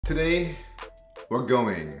Today, we're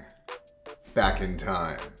going back in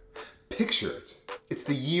time. Picture it. It's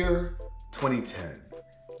the year 2010.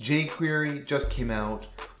 jQuery just came out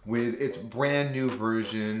with its brand new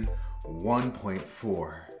version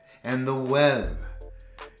 1.4. And the web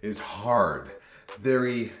is hard,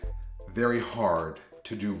 very, very hard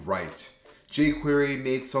to do right. jQuery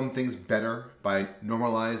made some things better by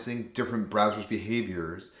normalizing different browsers'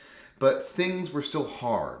 behaviors, but things were still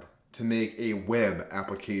hard to make a web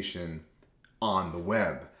application on the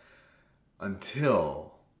web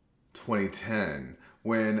until 2010,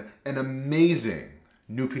 when an amazing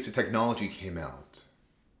new piece of technology came out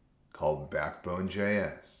called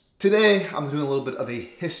Backbone.js. Today, I'm doing a little bit of a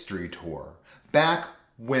history tour, back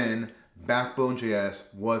when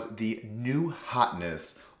Backbone.js was the new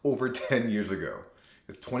hotness over 10 years ago.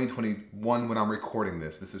 It's 2021 when I'm recording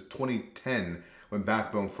this. This is 2010 when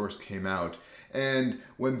Backbone first came out. And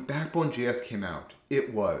when Backbone.js came out,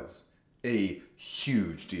 it was a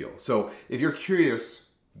huge deal. So if you're curious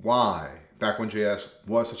why Backbone.js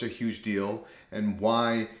was such a huge deal and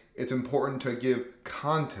why it's important to give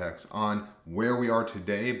context on where we are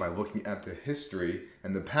today by looking at the history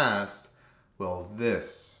and the past, well,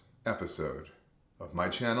 this episode of my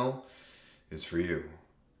channel is for you.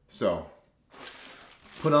 So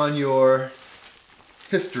put on your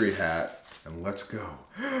history hat and let's go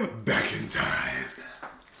back in time.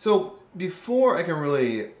 So before I can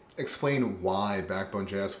really explain why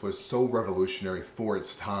Backbone.js was so revolutionary for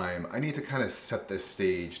its time, I need to kind of set the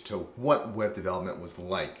stage to what web development was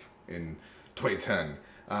like in 2010.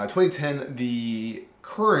 2010, the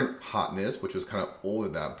current hotness, which was kind of old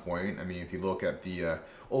at that point. I mean, if you look at the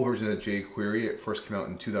old version of jQuery, it first came out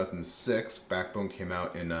in 2006. Backbone came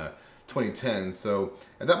out in 2010. So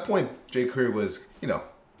at that point, jQuery was,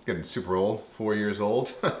 getting super old, 4 years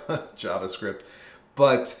old, JavaScript.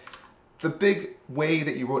 But the big way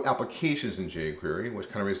that you wrote applications in jQuery, which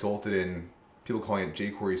kind of resulted in people calling it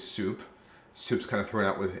jQuery soup. Soup's kind of thrown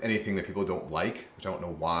out with anything that people don't like, which I don't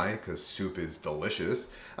know why, because soup is delicious.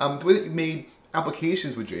 The way that you made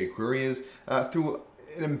applications with jQuery is through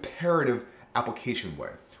an imperative application way,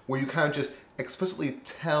 where you kind of just explicitly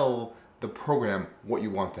tell the program what you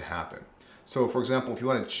want to happen. So for example, if you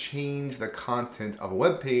want to change the content of a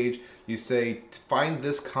web page, you say, find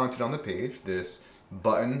this content on the page, this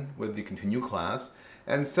button with the continue class,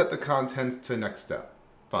 and set the contents to next step.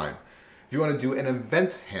 Fine. If you want to do an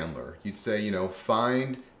event handler, you'd say,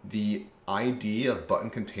 find the ID of button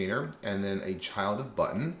container and then a child of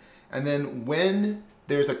button. And then when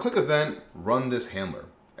there's a click event, run this handler.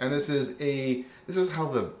 And this is how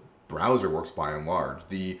the browser works by and large.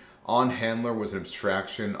 The on handler was an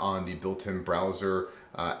abstraction on the built-in browser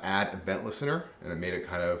add event listener, and it made it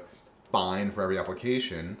kind of fine for every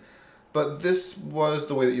application. But this was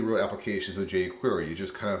the way that you wrote applications with jQuery. You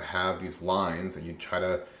just kind of have these lines and you try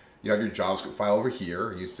to, you have your JavaScript file over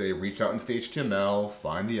here. You say, reach out into the HTML,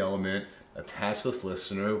 find the element, attach this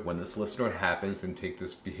listener. When this listener happens, then take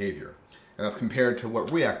this behavior. And that's compared to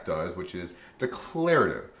what React does, which is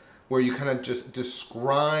declarative, where you kind of just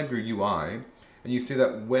describe your UI and you say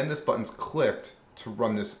that when this button's clicked to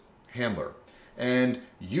run this handler. And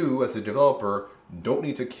you, as a developer, don't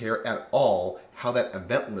need to care at all how that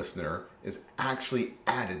event listener is actually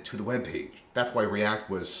added to the web page. That's why React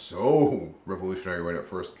was so revolutionary when it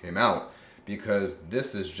first came out, because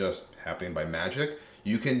this is just happening by magic.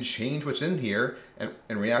 You can change what's in here, and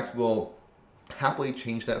React will happily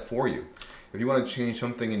change that for you. If you want to change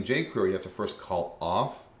something in jQuery, you have to first call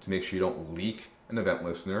off to make sure you don't leak an event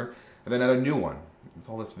listener, and then add a new one. It's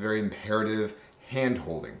all this very imperative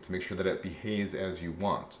hand-holding to make sure that it behaves as you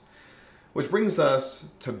want. Which brings us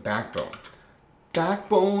to Backbone.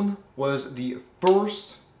 Backbone was the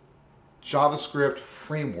first JavaScript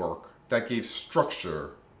framework that gave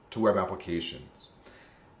structure to web applications.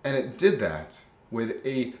 And it did that with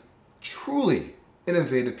a truly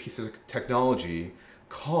innovative piece of technology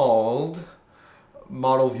called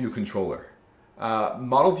Model View Controller.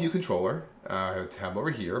 Model View Controller, I have a tab over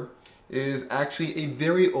here, is actually a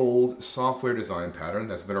very old software design pattern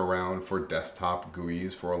that's been around for desktop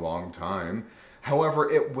GUIs for a long time.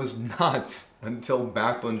 However, it was not until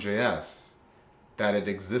Backbone.js that it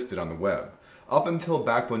existed on the web. Up until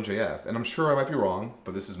Backbone.js, and I'm sure I might be wrong,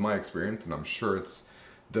 but this is my experience, and I'm sure it's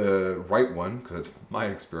the right one, because it's my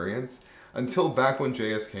experience. Until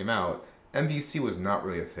Backbone.js came out, MVC was not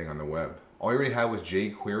really a thing on the web. All you already had was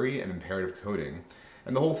jQuery and imperative coding.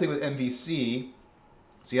 And the whole thing with MVC,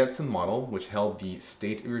 so you had some model which held the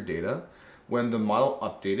state of your data. When the model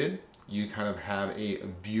updated, you kind of have a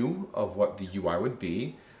view of what the UI would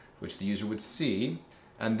be, which the user would see,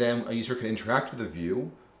 and then a user could interact with the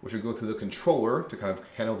view, which would go through the controller to kind of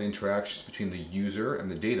handle the interactions between the user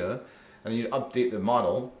and the data. And then you'd update the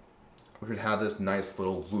model, which would have this nice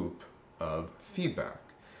little loop of feedback.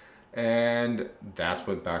 And that's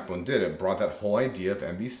what Backbone did. It brought that whole idea of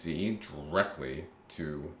MVC directly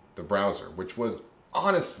to the browser, which was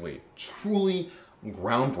honestly, truly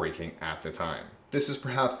groundbreaking at the time. This is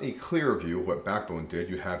perhaps a clearer view of what Backbone did.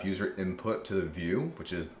 You have user input to the view,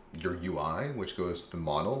 which is your UI, which goes to the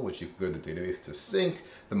model, which you can go to the database to sync.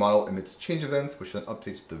 The model emits change events, which then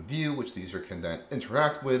updates the view, which the user can then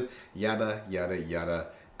interact with, yada, yada, yada,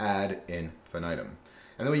 ad infinitum.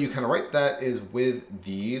 And the way you kind of write that is with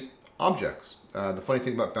these objects. The funny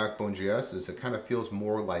thing about Backbone.js is it kind of feels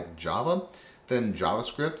more like Java than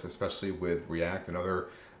JavaScript, especially with React and other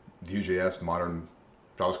Vue.js modern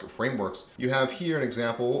JavaScript frameworks. You have here an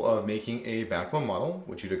example of making a Backbone model,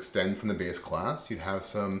 which you'd extend from the base class. You'd have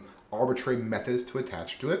some arbitrary methods to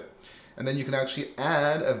attach to it. And then you can actually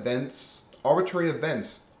add events, arbitrary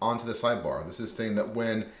events onto the sidebar. This is saying that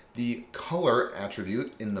when the color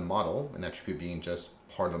attribute in the model, an attribute being just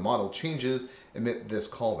part of the model, changes, emit this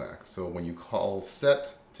callback. So when you call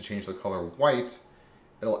set to change the color white,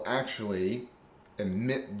 it'll actually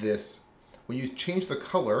emit this. When you change the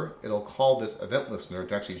color, it'll call this event listener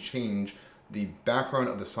to actually change the background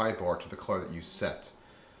of the sidebar to the color that you set.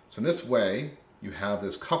 So in this way, you have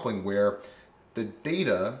this coupling where the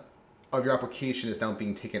data of your application is now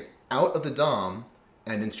being taken out of the DOM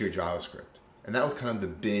and into your JavaScript. And that was kind of the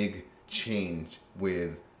big change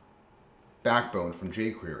with Backbone from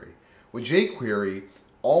jQuery. With jQuery,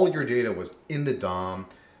 all your data was in the DOM,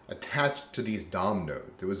 attached to these DOM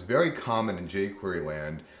nodes. It was very common in jQuery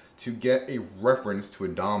land to get a reference to a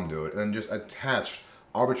DOM node and then just attach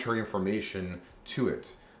arbitrary information to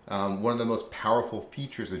it. One of the most powerful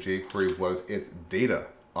features of jQuery was its data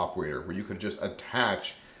operator, where you could just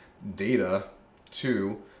attach data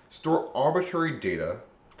to store arbitrary data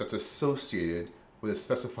that's associated with a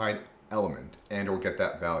specified element and or get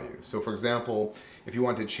that value. So for example, if you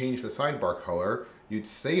wanted to change the sidebar color, you'd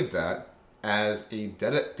save that as a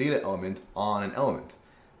data element on an element.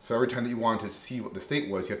 So every time that you wanted to see what the state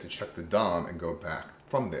was, you have to check the DOM and go back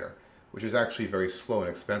from there, which is actually very slow and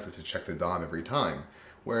expensive to check the DOM every time.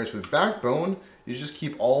 Whereas with Backbone, you just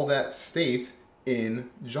keep all that state in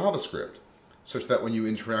JavaScript, such that when you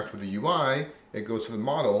interact with the UI, it goes to the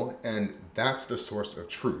model, and that's the source of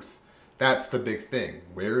truth. That's the big thing.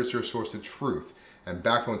 Where is your source of truth? And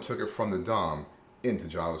Backbone took it from the DOM into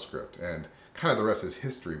JavaScript, and kind of the rest is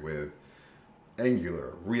history with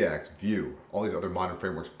Angular, React, Vue, all these other modern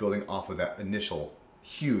frameworks building off of that initial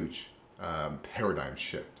huge paradigm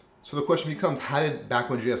shift. So the question becomes, how did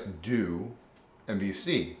Backbone.js do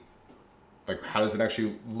MVC? Like, how does it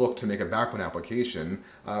actually look to make a Backbone application?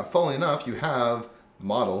 Funnily enough, you have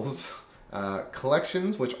models,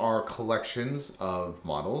 collections, which are collections of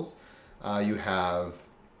models. You have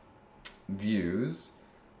views,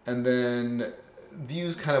 and then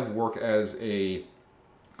views kind of work as a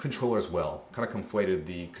controller as well. Kind of conflated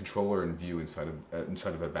the controller and view inside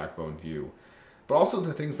of a Backbone view. But also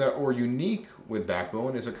the things that were unique with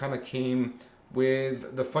Backbone is it kind of came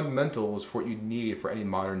with the fundamentals for what you need for any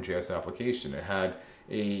modern JS application. It had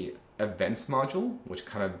a events module, which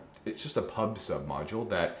kind of, it's just a pub sub module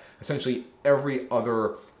that essentially every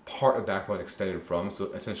other part of Backbone extended from. So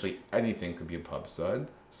essentially anything could be a pub sub.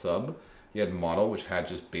 You had model, which had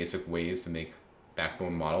just basic ways to make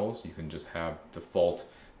Backbone models. You can just have default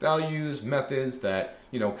values, methods that,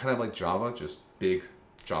 you know, kind of like Java, just big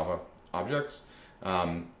Java objects.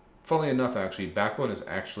 Funnily enough, actually, Backbone is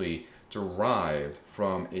actually derived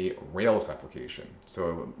from a Rails application.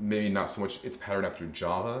 So maybe not so much it's patterned after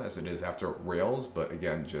Java as it is after Rails, but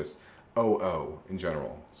again, just OO in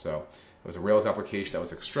general. So it was a Rails application that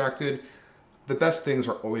was extracted. The best things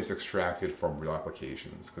are always extracted from real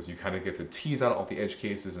applications because you kind of get to tease out all the edge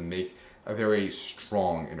cases and make a very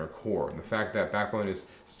strong inner core. And the fact that Backbone is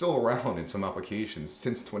still around in some applications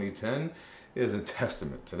since 2010 is a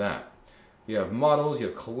testament to that. You have models, you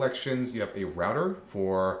have collections, you have a router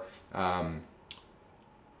for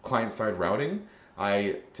client-side routing.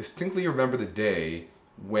 I distinctly remember the day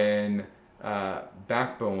when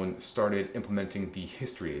Backbone started implementing the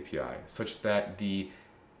history API, such that the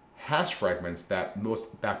hash fragments that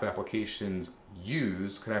most Backbone applications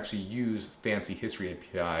use could actually use fancy history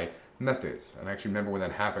API methods. And I actually remember when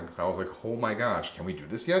that happened because I was like, oh my gosh, can we do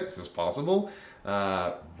this yet? Is this possible?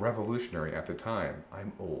 Revolutionary at the time.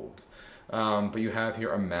 I'm old. But you have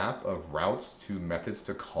here a map of routes to methods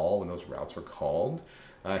to call when those routes are called.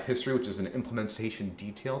 History, which is an implementation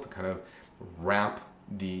detail to kind of wrap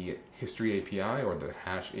the history API or the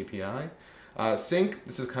hash API. Sync,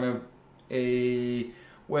 this is kind of a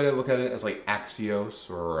way to look at it as like Axios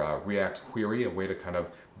or React Query, a way to kind of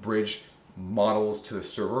bridge models to the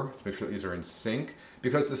server to make sure that these are in sync.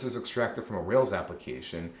 Because this is extracted from a Rails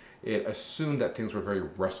application, it assumed that things were very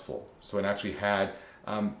RESTful. So it actually had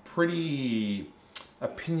pretty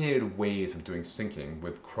opinionated ways of doing syncing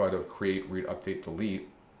with CRUD of create, read, update, delete.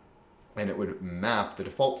 And it would map, the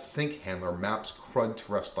default sync handler maps CRUD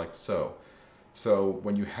to REST like so. So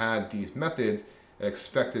when you had these methods, it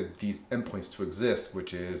expected these endpoints to exist,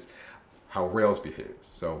 which is how Rails behaves.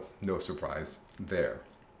 So no surprise there.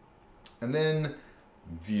 And then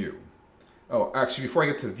View. Oh, actually, before I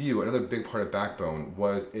get to View, another big part of Backbone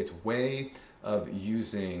was its way of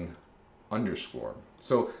using underscore.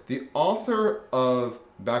 So the author of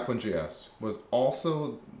Backbone.js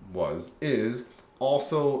is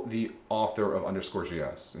also the author of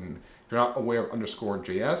underscore.js. And if you're not aware of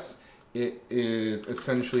underscore.js, it is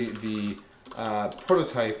essentially the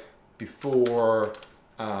prototype before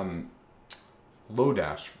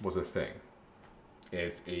Lodash was a thing.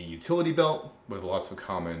 It's a utility belt with lots of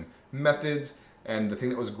common methods. And the thing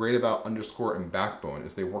that was great about underscore and Backbone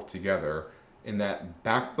is they work together in that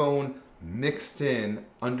Backbone mixed in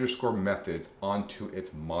underscore methods onto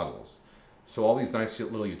its models. So all these nice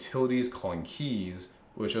little utilities calling keys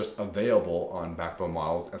was just available on Backbone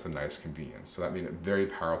models as a nice convenience. So that made it very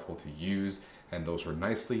powerful to use, and those were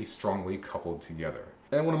nicely, strongly coupled together.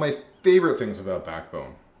 And one of my favorite things about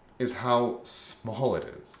Backbone is how small it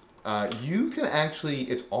is. You can actually,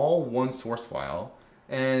 it's all one source file,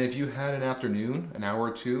 and if you had an afternoon, an hour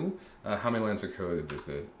or two, how many lines of code is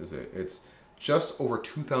it? It's just over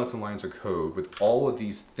 2,000 lines of code with all of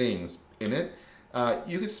these things in it.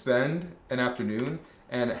 You could spend an afternoon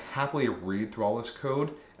and happily read through all this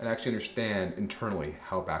code and actually understand internally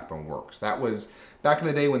how Backbone works. That was back in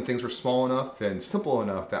the day when things were small enough and simple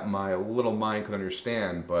enough that my little mind could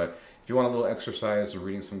understand, but if you want a little exercise of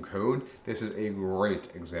reading some code, this is a great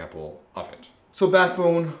example of it. So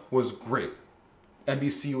Backbone was great.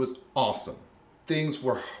 MVC was awesome. Things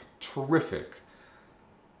were terrific,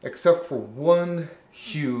 except for one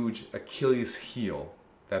huge Achilles heel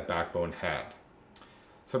that Backbone had.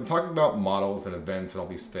 So I'm talking about models and events and all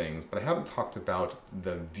these things, but I haven't talked about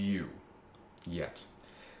the view yet.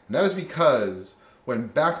 And that is because when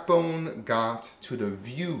Backbone got to the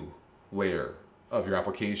view layer of your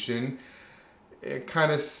application, it kind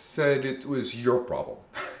of said it was your problem.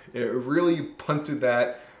 It really punted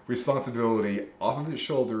that responsibility off of its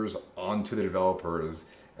shoulders onto the developers,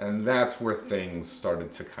 and that's where things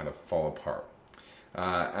started to kind of fall apart.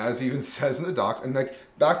 As it even says in the docs, and like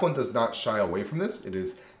Backbone does not shy away from this. It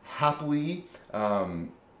is happily, not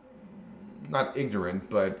ignorant,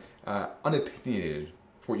 but unopinionated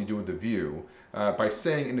for what you do with the view by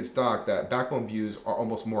saying in its doc that Backbone views are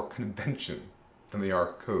almost more convention than they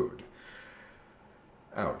are code.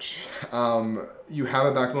 Ouch. You have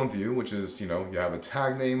a Backbone view, which is, you have a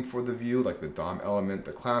tag name for the view, like the DOM element,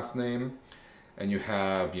 the class name, and you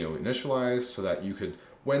have, initialized so that you could,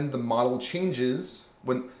 when the model changes,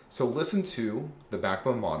 so listen to the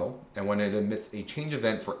Backbone model, and when it emits a change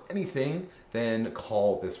event for anything, then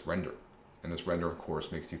call this render. And this render, of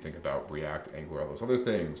course, makes you think about React, Angular, all those other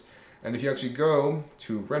things. And if you actually go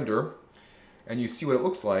to render, and you see what it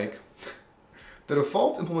looks like, the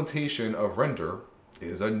default implementation of render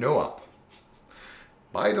is a no-op.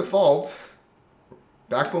 By default,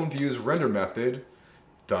 Backbone View's render method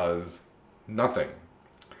does nothing.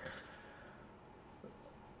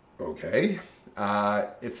 Okay.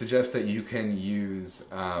 It suggests that you can use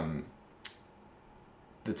the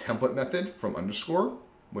template method from underscore,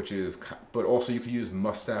 but also you could use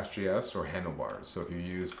mustache.js or handlebars. So if you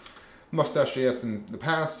use mustache.js in the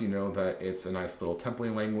past, you know that it's a nice little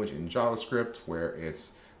templating language in JavaScript where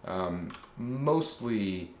it's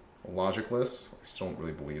mostly logicless. I still don't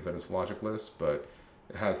really believe that it's logicless, but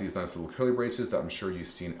it has these nice little curly braces that I'm sure you've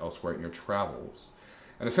seen elsewhere in your travels.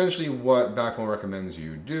 And essentially what Backbone recommends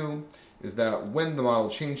you do is that when the model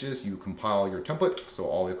changes, you compile your template, so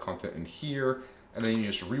all the content in here, and then you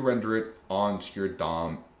just re-render it onto your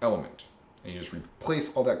DOM element. And you just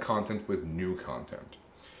replace all that content with new content.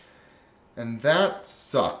 And that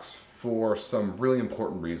sucks for some really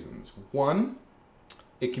important reasons. One,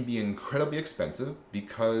 it can be incredibly expensive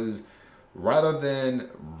because rather than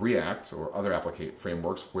React or other application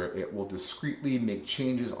frameworks where it will discreetly make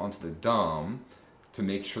changes onto the DOM to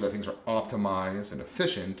make sure that things are optimized and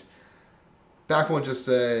efficient, Backbone just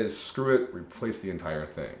says, screw it, replace the entire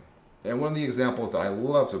thing. And one of the examples that I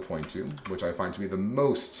love to point to, which I find to be the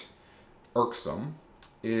most irksome,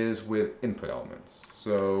 is with input elements.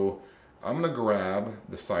 So I'm going to grab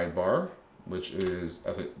the sidebar, which is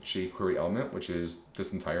as a jQuery element, which is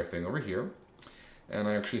this entire thing over here. and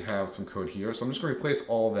I actually have some code here. So I'm just gonna replace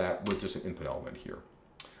all that with just an input element here.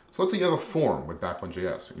 So let's say you have a form with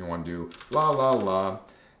Backbone.js and you want to do la la la,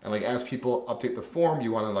 and like as people update the form,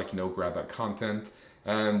 you want to like, grab that content,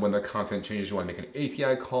 and when the content changes, you want to make an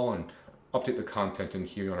API call and update the content in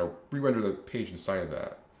here. You want to re-render the page inside of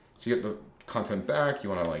that. So you get the content back, you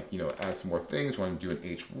want to like, add some more things. You want to do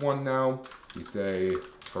an H1 now. You say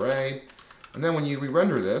hooray. And then when you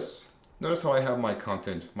re-render this, notice how I have my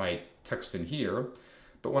content, my text in here.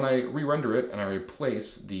 But when I re-render it and I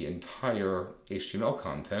replace the entire HTML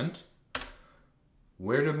content,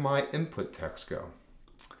 where did my input text go?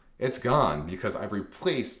 It's gone because I've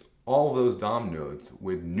replaced all those DOM nodes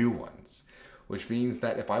with new ones, which means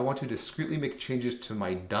that if I want to discretely make changes to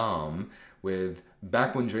my DOM with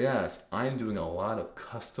Backbone.js, I'm doing a lot of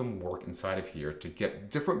custom work inside of here to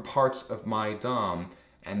get different parts of my DOM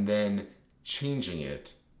and then changing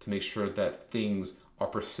it to make sure that things are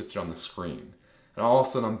persisted on the screen. And all of a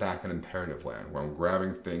sudden I'm back in imperative land where I'm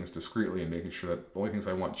grabbing things discreetly and making sure that the only things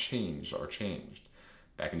I want changed are changed.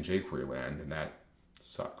 Back in jQuery land, and that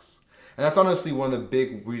sucks. And that's honestly one of the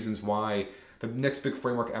big reasons why the next big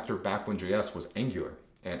framework after Backbone.js was Angular.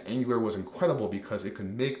 And Angular was incredible because it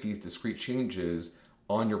could make these discrete changes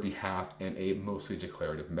on your behalf in a mostly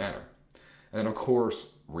declarative manner. And then of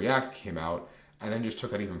course, React came out and then just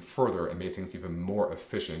took that even further and made things even more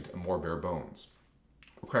efficient and more bare bones.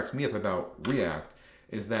 What cracks me up about React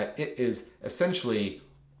is that it is essentially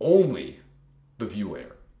only the view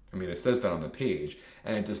layer. I mean, it says that on the page,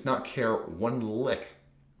 and it does not care one lick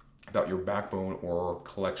about your backbone or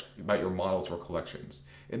collection, about your models or collections.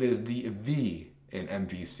 It is the V in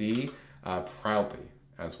MVC proudly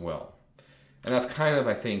as well. And that's kind of,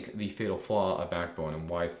 I think, the fatal flaw of Backbone and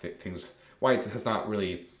why why it has not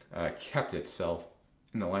really kept itself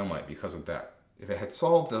in the limelight because of that. If it had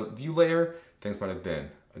solved the view layer, things might have been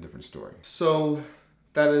a different story. So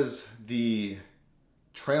that is the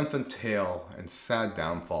triumphant tale and sad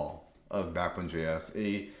downfall of Backbone.js,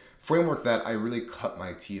 a framework that I really cut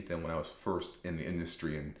my teeth in when I was first in the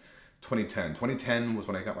industry in 2010. 2010 was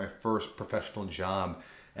when I got my first professional job,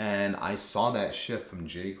 and I saw that shift from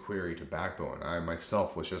jQuery to Backbone. I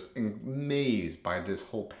myself was just amazed by this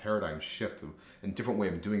whole paradigm shift and different way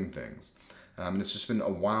of doing things. And it's just been a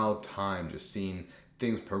wild time just seeing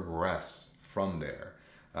things progress from there.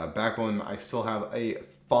 Backbone, I still have a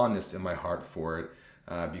fondness in my heart for it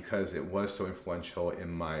because it was so influential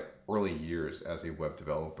in my early years as a web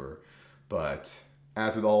developer. But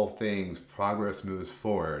as with all things, progress moves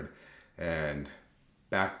forward, and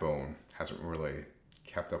Backbone hasn't really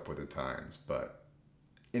kept up with the times. But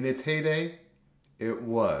in its heyday, it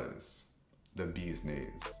was the bee's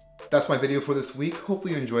knees. That's my video for this week.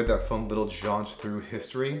 Hopefully you enjoyed that fun little jaunt through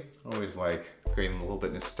history. I always like getting a little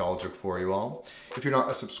bit nostalgic for you all. If you're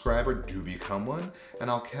not a subscriber, do become one, and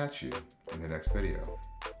I'll catch you in the next video.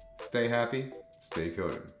 Stay happy, stay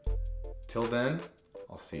coding. Till then,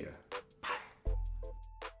 I'll see ya.